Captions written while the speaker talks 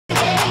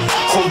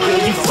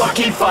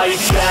fucking fight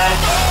back.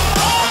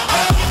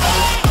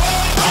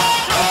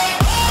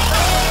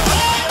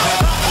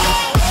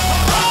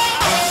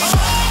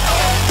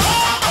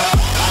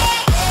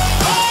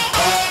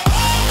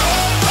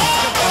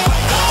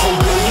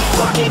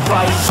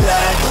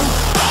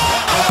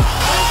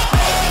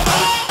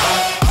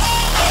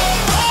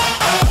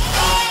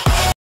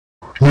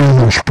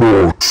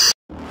 NinoSports.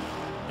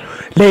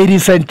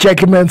 Ladies and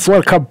gentlemen,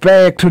 welcome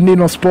back to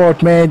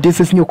NinoSports, man. This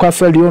is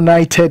Newcastle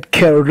United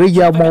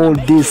career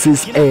mode. This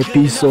is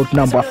episode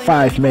number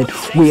 5, man.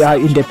 We are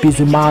in the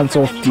busy months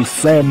of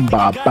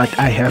December, but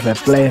I have a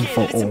plan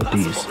for all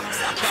this.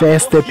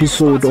 First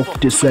episode of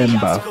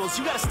December,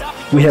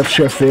 we have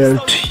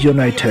Sheffield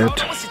United,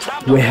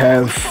 we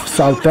have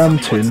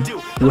Southampton,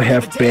 we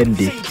have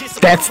Burnley.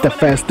 That's the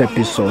first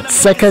episode.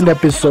 Second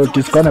episode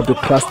is gonna be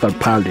Crystal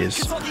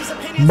Palace,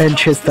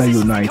 Manchester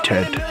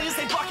United,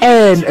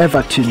 and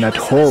Everton at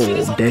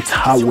home. That's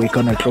how we're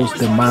gonna close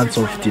the month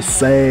of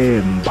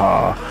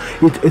December.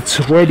 It's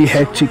really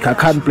hectic. I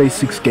can't play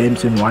 6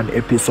 games in one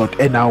episode,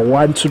 and I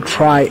want to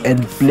try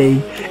and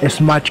play as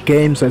much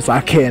games as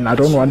I can. I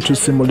don't want to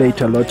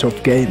simulate a lot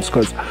of games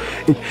because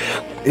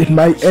it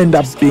might end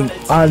up being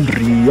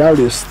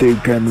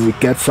unrealistic and we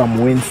get some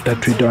wins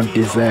that we don't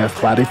deserve.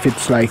 But if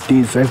it's like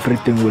this,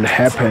 everything will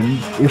happen.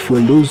 If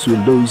we lose, we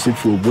lose.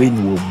 If we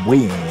win, we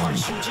win.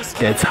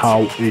 That's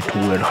how it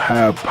will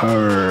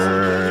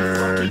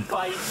happen.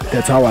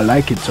 That's how I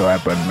like it to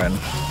happen, man.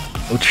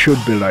 It should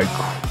be like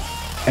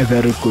a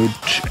very good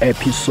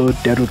episode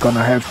that we're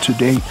gonna have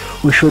today.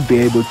 We should be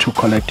able to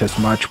collect as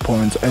much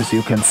points. As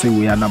you can see,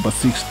 we are number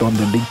 6 on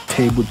the league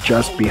table,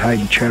 just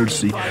behind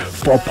Chelsea,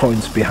 4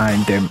 points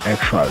behind them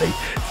actually.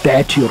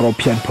 That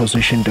European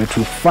position that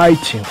we're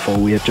fighting for,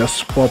 we are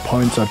just 4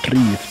 points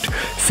adrift,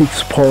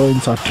 6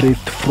 points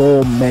adrift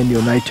from Man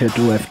United,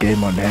 who have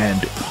game on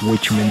hand,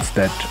 which means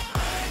that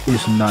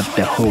is not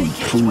the whole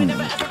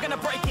truth.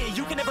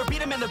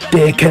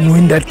 They can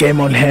win that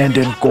game on hand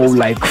and go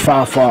like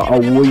far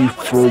away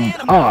from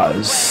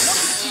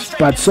us.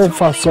 But so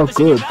far so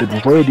good.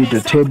 Already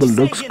the table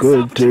looks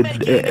good.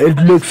 It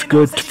looks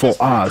good for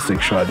us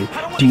actually.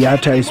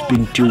 Diata has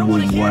been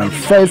doing well.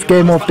 First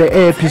game of the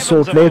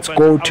episode. Let's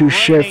go to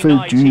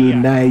Sheffield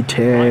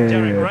United.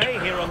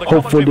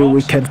 Hopefully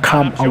we can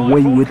come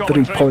away with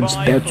 3 points.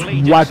 That's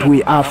what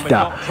we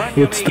after.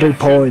 It's 3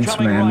 points,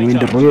 man. We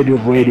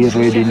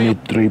really need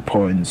 3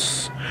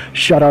 points.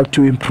 Shout out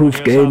to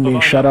Improved Gaming,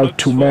 shout out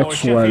to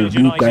Maxwell.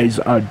 You guys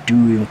are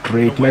doing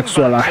great.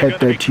 Maxwell, I heard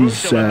that his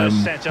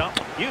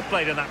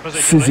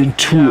season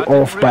 2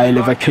 of Bayer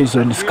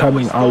Leverkusen is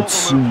coming out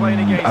soon.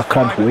 I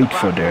can't wait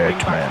for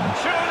that, man.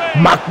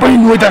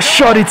 McBreen with a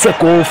shot, it's a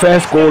goal.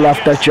 First goal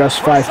after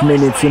just 5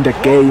 minutes in the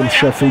game.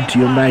 Sheffield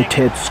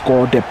United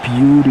scored a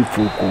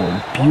beautiful goal.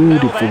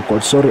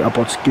 Sorry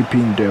about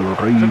skipping the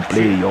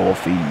replay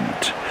of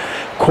it.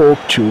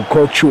 Kokchu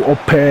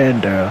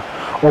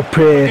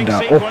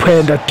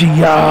Openda,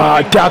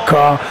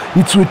 Daka.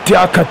 It's with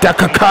Daka.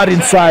 Daka cut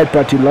inside,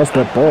 but he lost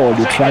the ball.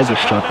 He tries a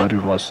shot, but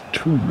it was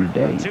too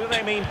late.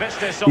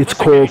 It's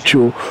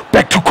Kokchu.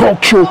 Back to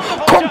Kokchu.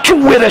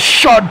 Kokchu with a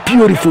shot.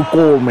 Beautiful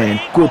goal, man.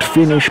 Good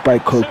finish by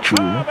Kokchu.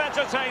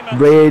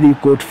 Really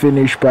good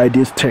finish by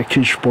this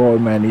Turkish ball,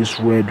 man. He's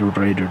really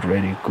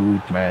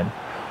good, man.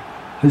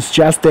 He's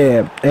just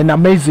an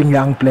amazing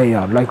young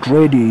player. Like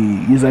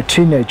really, he's a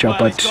teenager,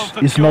 but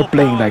he's not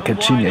playing like a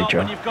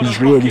teenager. He's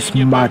really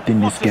smart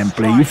in his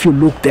gameplay. If you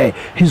look there,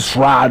 his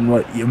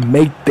run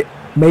made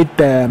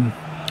the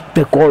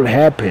goal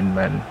happen,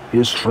 man.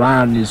 His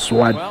run is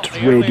what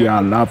really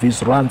I love.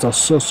 His runs are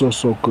so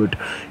good.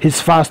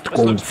 He's fast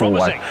going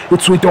forward.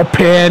 It's with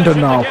Openda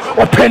now.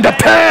 Openda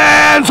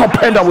turns.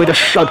 Openda with a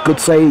shot.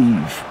 Good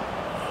save.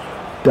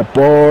 The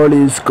ball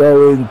is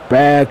going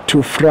back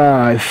to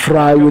Fry.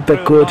 Fry with a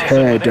good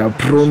header.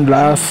 Brun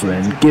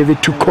Larsen. Give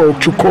it to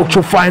Kokchu.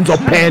 Kokchu finds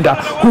Openda,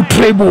 who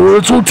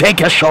dribbles, who take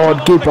a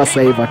shot. Keeper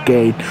save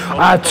again.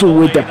 Atsu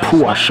with a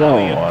poor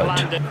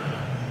shot.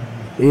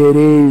 It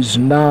is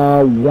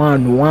now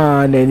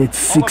 1-1 and it's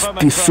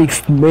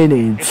 66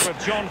 minutes.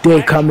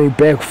 They're coming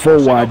back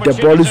forward. The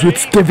ball is with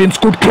Stevens.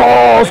 Good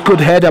cross.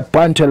 Good header.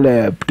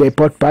 Pantelep. They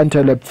bought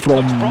Pantelep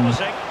from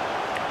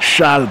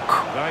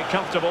Schalke.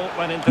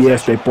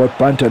 Yes, they bought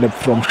Pantelep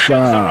from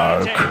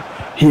Schalke.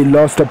 He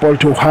lost the ball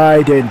to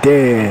Hyde, and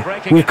there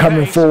we're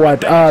coming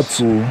forward.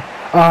 Atsu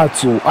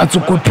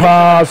good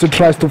pass. He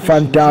tries to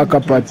find Daka,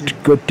 but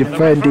good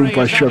defending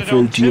by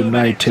Sheffield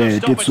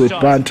United. It's with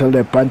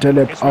Pantelep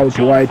out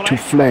wide to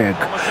Fleck.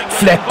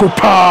 Fleck good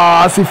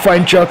pass. He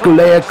finds Jack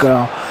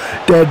Lecker.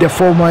 The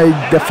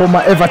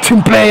former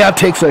Everton player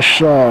takes a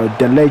shot.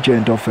 The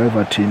legend of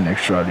Everton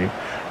actually.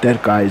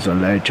 That guy is a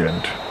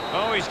legend.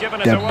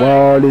 The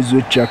ball is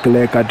with Jack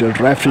Lecker. The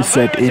referee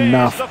said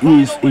enough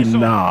is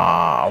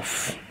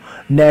enough.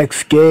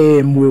 Next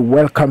game, we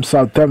welcome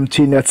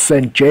Southampton at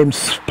St.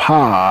 James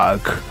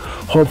Park.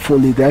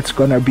 Hopefully that's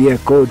gonna be a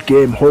good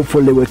game.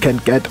 Hopefully we can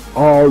get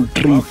all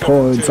 3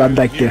 points,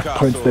 unlike the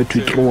points that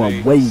we throw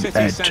away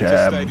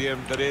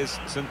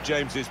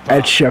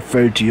at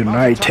Sheffield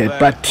United.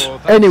 But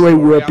anyway,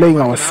 we're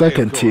playing our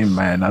second team,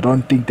 man. I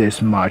don't think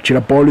there's much. The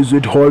ball is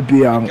with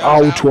Holbiang,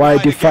 out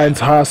wide, he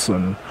finds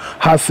Hassan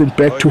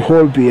back to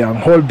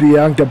Holbiang.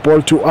 Holbiang, the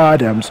ball to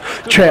Adams.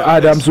 Che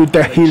Adams with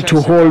the heel to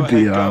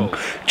Holbiang.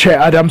 Che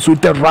Adams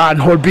with the run.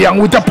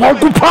 Holbiang with the ball,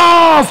 good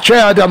pass. Che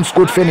Adams,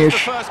 good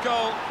finish.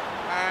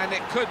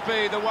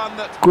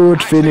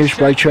 Good finish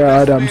by Che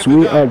Adams.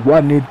 We are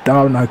 1-0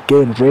 down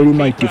again. Really,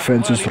 my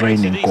defense is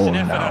raining goal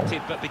now.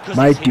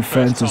 My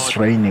defense is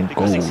raining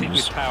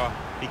goals.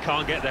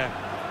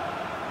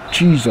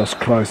 Jesus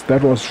Christ,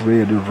 that was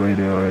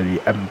really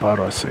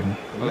embarrassing.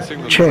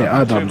 Che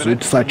Adams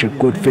with such a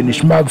good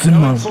finish.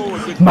 Maximan,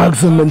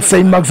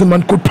 Saint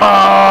Maximan could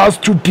pass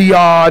to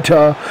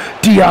Diata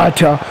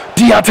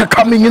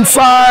coming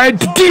inside.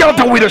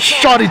 Diata with a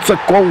shot, it's a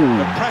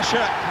goal.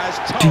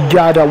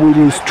 Diata with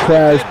his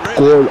 12th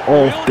goal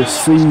of the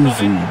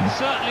season.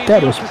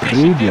 That was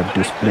brilliant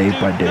display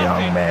by the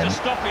young man.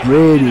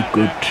 Really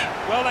good.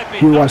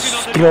 He was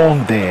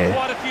strong there.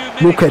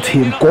 Look at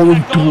him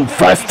going through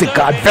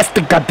Vestergaard.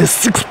 Vestergaard is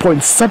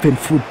 6.7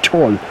 foot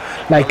tall.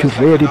 Like he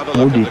really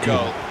bullied him.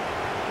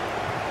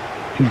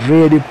 He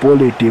really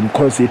bullied him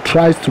because he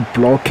tries to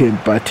block him,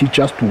 but he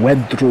just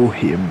went through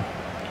him.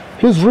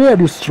 He's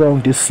really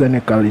strong, this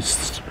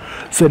Senegalese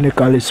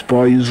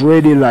boy. He's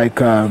really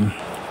like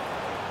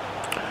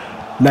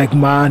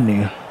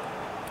Mane.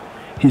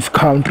 His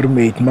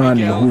countermate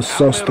Mane, who's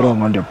so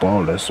strong on the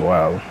ball as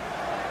well.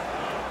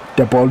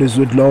 The ball is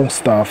with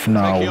Longstaff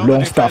now.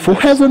 Longstaff, who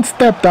hasn't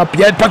stepped up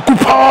yet, but good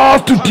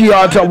pass to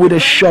Diata with a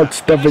shot.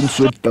 Stevens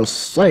with the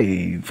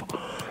save.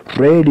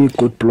 Really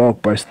good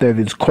block by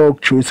Stevens.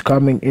 Kokchu is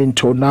coming in.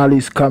 Tonali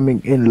is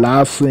coming in.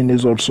 Larson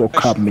is also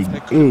coming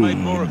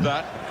in.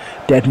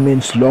 That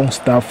means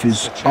Longstaff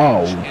is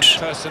out.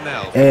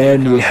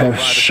 And we have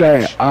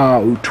Shea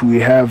out.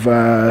 We have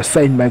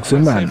Saint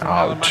Maximan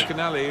out.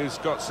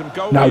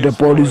 Now the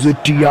ball is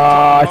with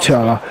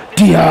Diata.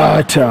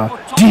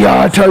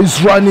 Diata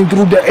is running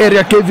through the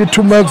area. Gave it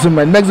to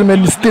Maximan.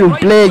 Maximan is still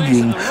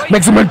playing.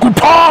 Maximan could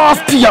pass.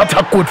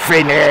 Diata could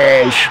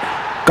finish.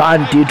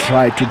 Khan did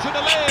try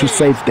to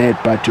save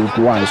that, but it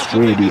was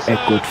really a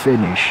good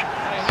finish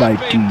by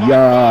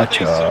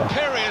Diata.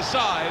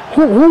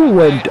 Who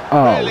went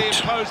out?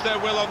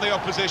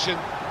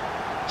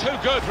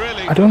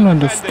 I don't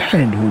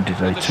understand. Who did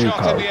I take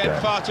out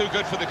then?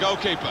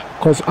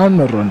 Because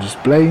Almiron is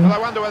playing. I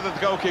wonder whether the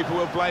goalkeeper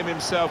will blame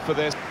himself for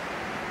this.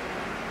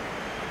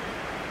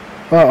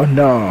 Oh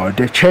no,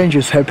 the change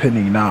is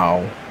happening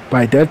now.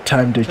 By that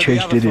time the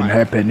change didn't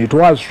happen. It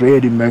was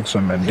really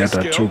Maximan that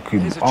I took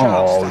him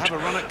out,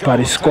 but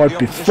he scored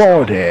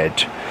before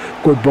that.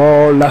 Good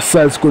ball,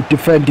 Lascelles good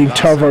defending.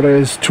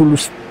 Tavares to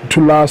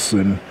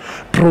Larson.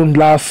 Brun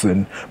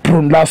Larson,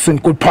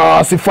 good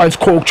pass. He finds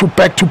Kokchu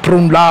back to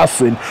Brun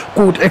Larson.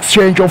 Good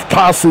exchange of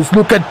passes.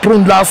 Look at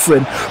Brun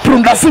Larson,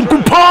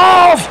 good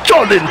pass.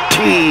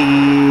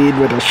 Jolentine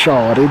with a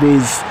shot. It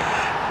is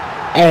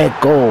a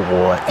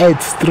goal.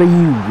 It's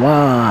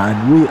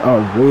 3-1. We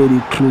are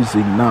really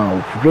cruising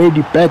now.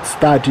 Really bad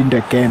start in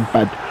the game,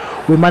 but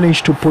we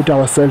managed to put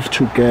ourselves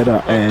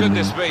together and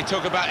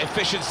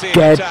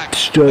get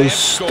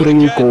those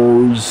 3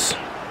 goals,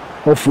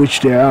 of which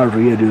they are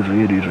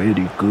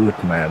really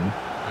good, man.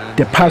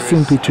 The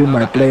passing between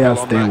my players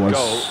there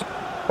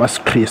was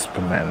crisp,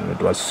 man.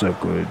 It was so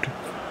good.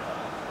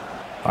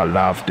 I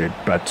loved it.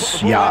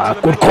 But yeah,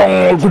 good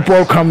call, good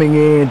ball coming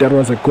in. That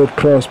was a good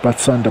cross, but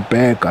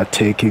Sunderberg are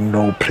taking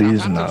no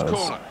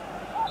prisoners.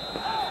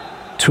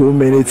 2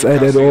 minutes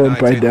added on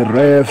by the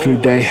referee.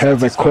 They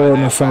have a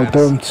corner.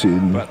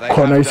 Southampton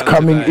corner is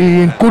coming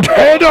in. Good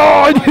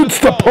header, it hits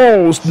the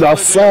post.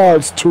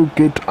 Lascelles took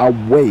it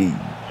away.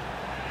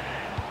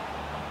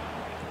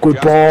 Good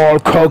ball,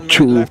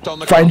 Kokchu.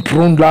 Find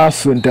Brun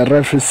Larson. The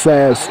referee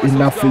says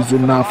enough is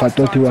enough. I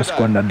thought he was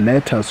gonna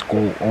let us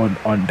go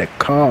on the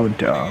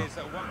counter.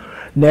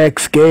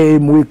 Next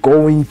game we're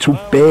going to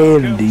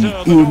Burnley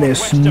in a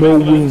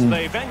snowing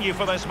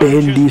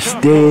Burnley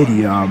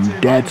Stadium.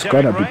 That's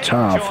gonna be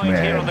tough,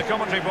 man.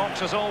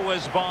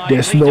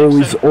 The snow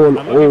is all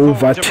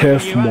over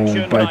Turf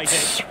Moor,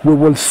 but we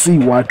will see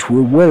what we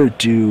will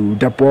do.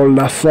 The ball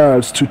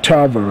Lascelles to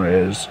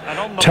Tavares.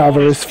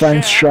 Tavares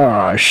finds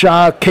Shah.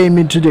 Shah came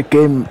into the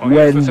game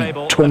when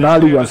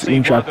Tonali was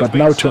injured, but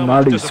now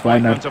Tonali is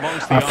fine.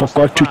 I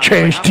forgot to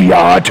change the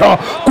other.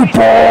 Good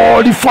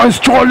ball. He finds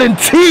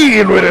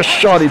Jolentine with a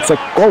shot. It's a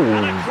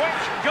goal.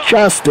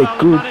 Just a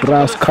good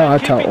grass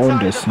cutter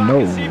on the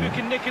snow.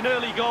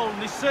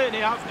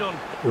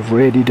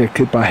 Really, the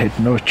keeper had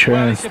no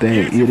chance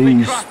there. It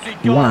is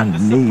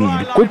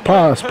 1-0. Good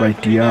pass by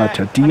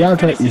Diata.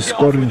 Diata is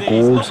scoring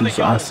goals, he's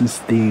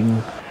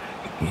assisting.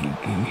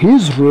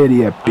 He's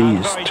really a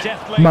beast.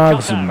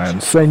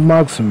 Maximan, Saint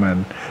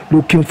Maximan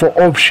looking for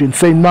options.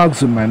 Saint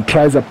Maximan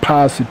tries a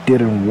pass, it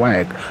didn't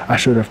work. I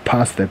should have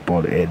passed that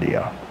ball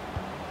earlier.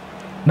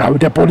 Now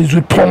the ball is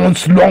with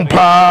Pons, long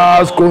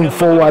pass going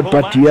forward,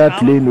 but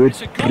Yardlin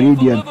with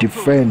brilliant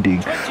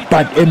defending.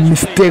 But a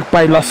mistake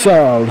by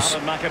Lascelles.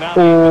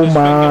 Oh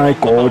my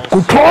God,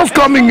 good cross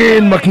coming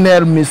in.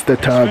 McNair missed the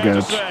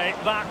target.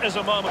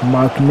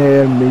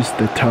 McNair missed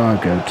the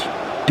target.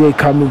 They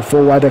coming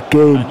forward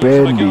again,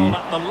 Bendy.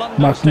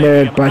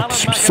 McNair, but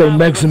St.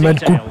 Maximin,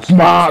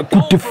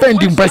 good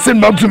defending by St.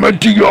 Maximin.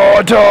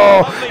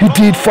 Diata, he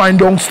did find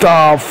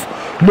Longstaff.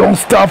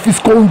 Longstaff is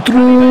going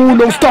through.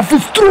 Longstaff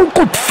is through.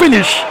 Good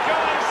finish.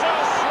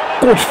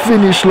 Good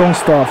finish,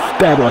 Longstaff.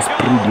 That was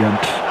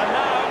brilliant.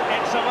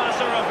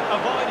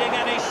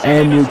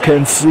 And you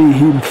can see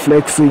him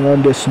flexing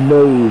on the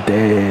snow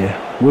there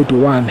with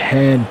one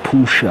hand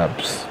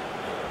push-ups.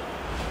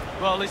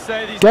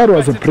 That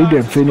was a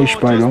brilliant finish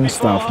by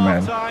Longstaff,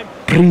 man.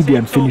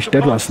 Brilliant finish.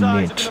 That was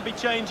neat.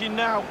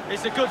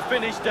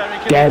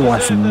 That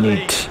was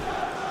neat.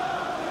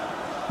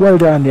 Well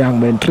done, young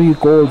man. 3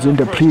 goals in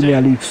the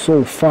Premier League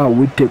so far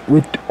with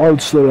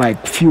also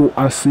like few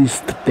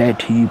assists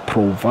that he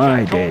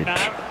provided.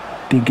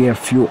 They gave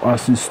few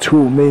assists,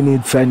 2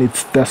 minutes, and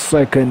it's the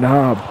second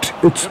half.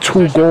 It's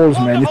 2 goals,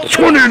 man. It's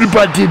 2-0,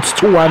 but it's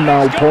 2-1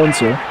 now,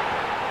 Ponce.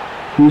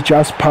 He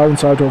just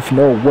pounced out of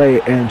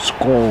nowhere and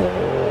scored.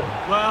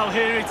 Well,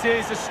 here it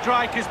is, a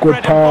striker's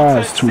good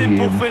pass to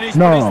him.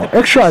 No,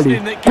 actually,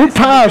 good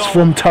pass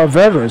from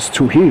Tavares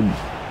to him.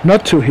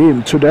 Not to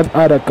him, to that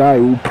other guy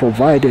who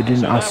provided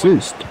an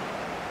assist.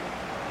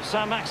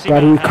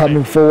 But we're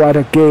coming forward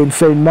again.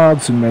 St.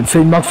 Maximin.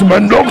 St.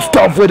 Maximin,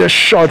 Longstaff with a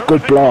shot.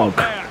 Good block.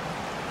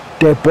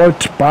 They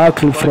bought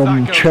Barkley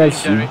from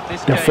Chelsea,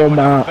 the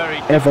former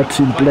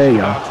Everton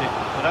player.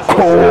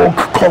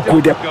 Cook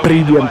with a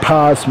brilliant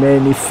pass,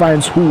 man. He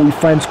finds who? He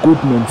finds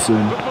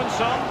Goodmanson.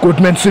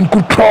 Goodmanson,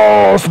 good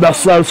cross.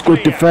 Lascelles,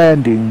 good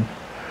defending.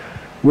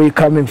 We're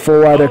coming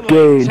forward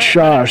again.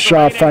 Shah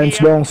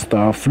finds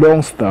Longstaff.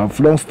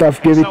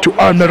 Longstaff gave it to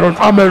Amaron.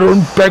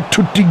 Amaron back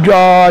to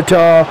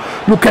Diata.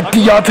 Look at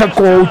Diata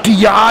go.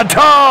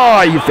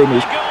 Diata! He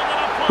finished.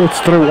 It's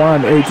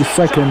 3-1,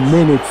 82nd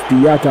minutes.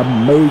 Diata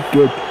make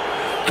it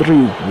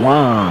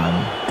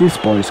 3-1. This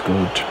boy is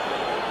good.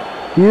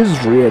 He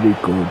is really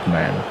good,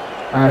 man.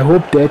 I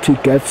hope that he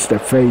gets the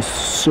face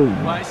soon.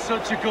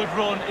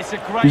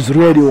 He's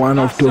really one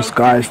of those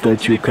guys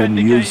that you can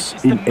use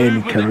in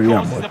any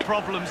career mode.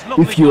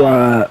 If you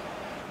are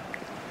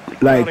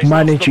like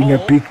managing a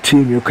big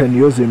team, you can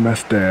use him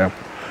as the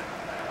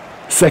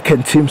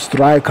second team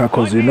striker,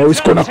 because you know he's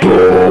gonna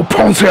go.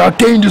 Ponce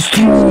again is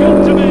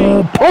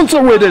through. Ponce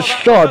with a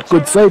shot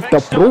could save the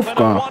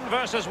Prufka.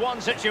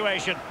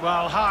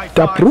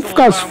 The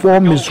Prufka's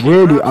form is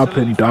really up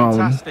and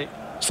down.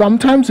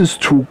 Sometimes it's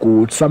too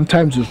good,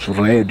 sometimes it's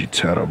really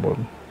terrible.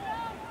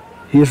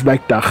 He's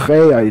like the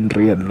Gea in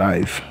real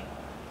life.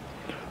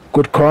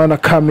 Good corner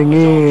coming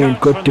in,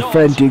 good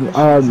defending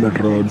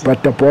Almiron,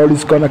 but the ball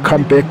is gonna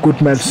come back.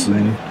 Good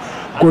medicine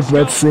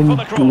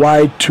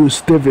wide to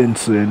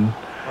Stevenson,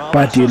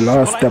 but he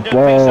lost the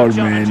ball,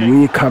 man.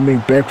 We're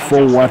coming back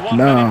forward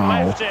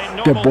now.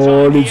 The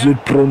ball is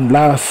with Brun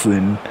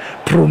Larsen.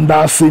 Brun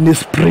Larsen is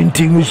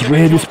sprinting, is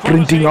really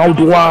sprinting out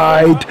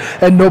wide,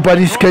 and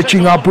nobody's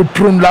catching up with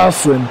Brun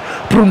Larsen.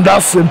 Brun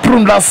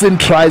Larsen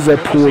tries a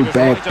pull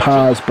back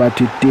pass,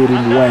 but it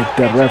didn't work.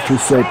 The referee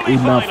said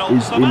enough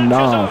is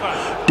enough.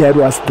 That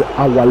was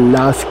our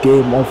last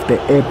game of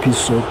the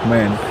episode,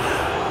 man.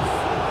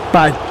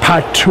 But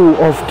part 2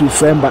 of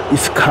December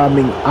is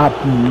coming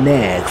up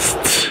next.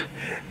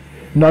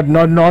 Not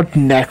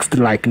next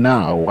like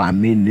now. I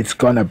mean, it's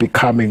gonna be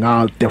coming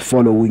out the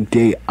following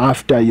day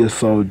after you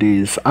saw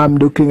this. I'm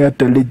looking at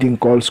the leading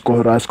goal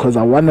scorers because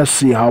I want to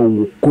see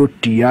how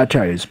good Diata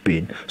has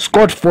been.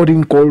 Scored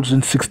 14 goals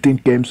in 16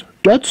 games.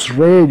 That's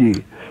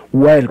really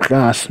world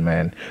class,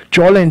 man.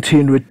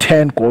 Jolentin with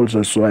 10 goals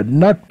as well.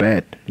 Not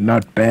bad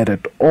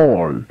at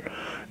all.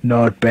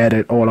 Not bad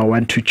at all. I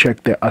want to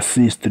check the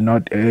assist,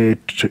 not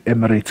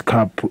Emirates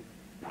Cup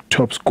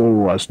top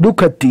scorers.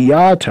 Look at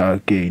Diata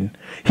again.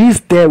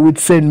 He's there with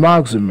St.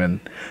 Maximin.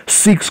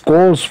 6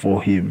 goals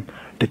for him.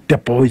 The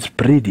boy is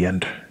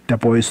brilliant. The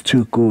boy is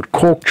too good.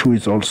 Kokchu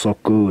is also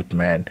good,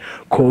 man.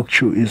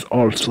 Kokchu is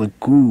also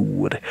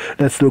good.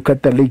 Let's look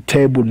at the league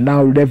table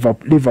now.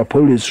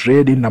 Liverpool is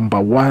really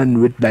number 1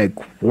 with like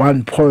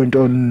 1 point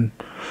on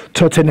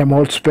Tottenham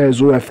Hotspur,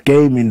 who have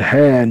game in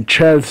hand.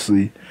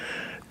 Chelsea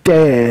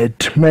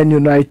third, Man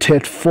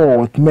United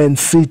 4th, Man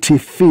City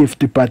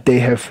 5th, but they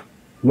have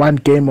 1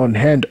 game on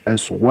hand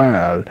as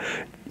well.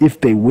 If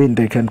they win,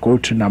 they can go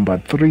to number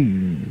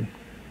 3.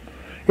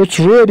 It's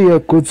really a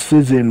good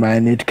season,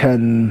 man. It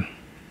can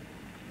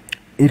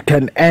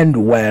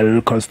end well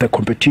because the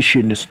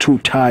competition is too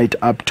tight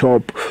up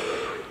top.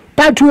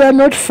 But we are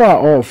not far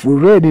off. We're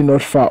really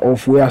not far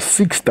off. We are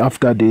 6th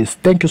after this.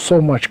 Thank you so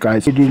much,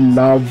 guys. I really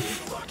love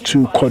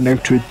to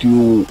connect with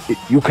you.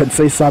 You can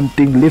say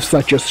something, leave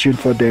suggestion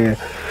for the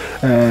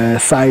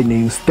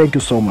signings. Thank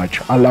you so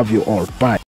much. I love you all. Bye.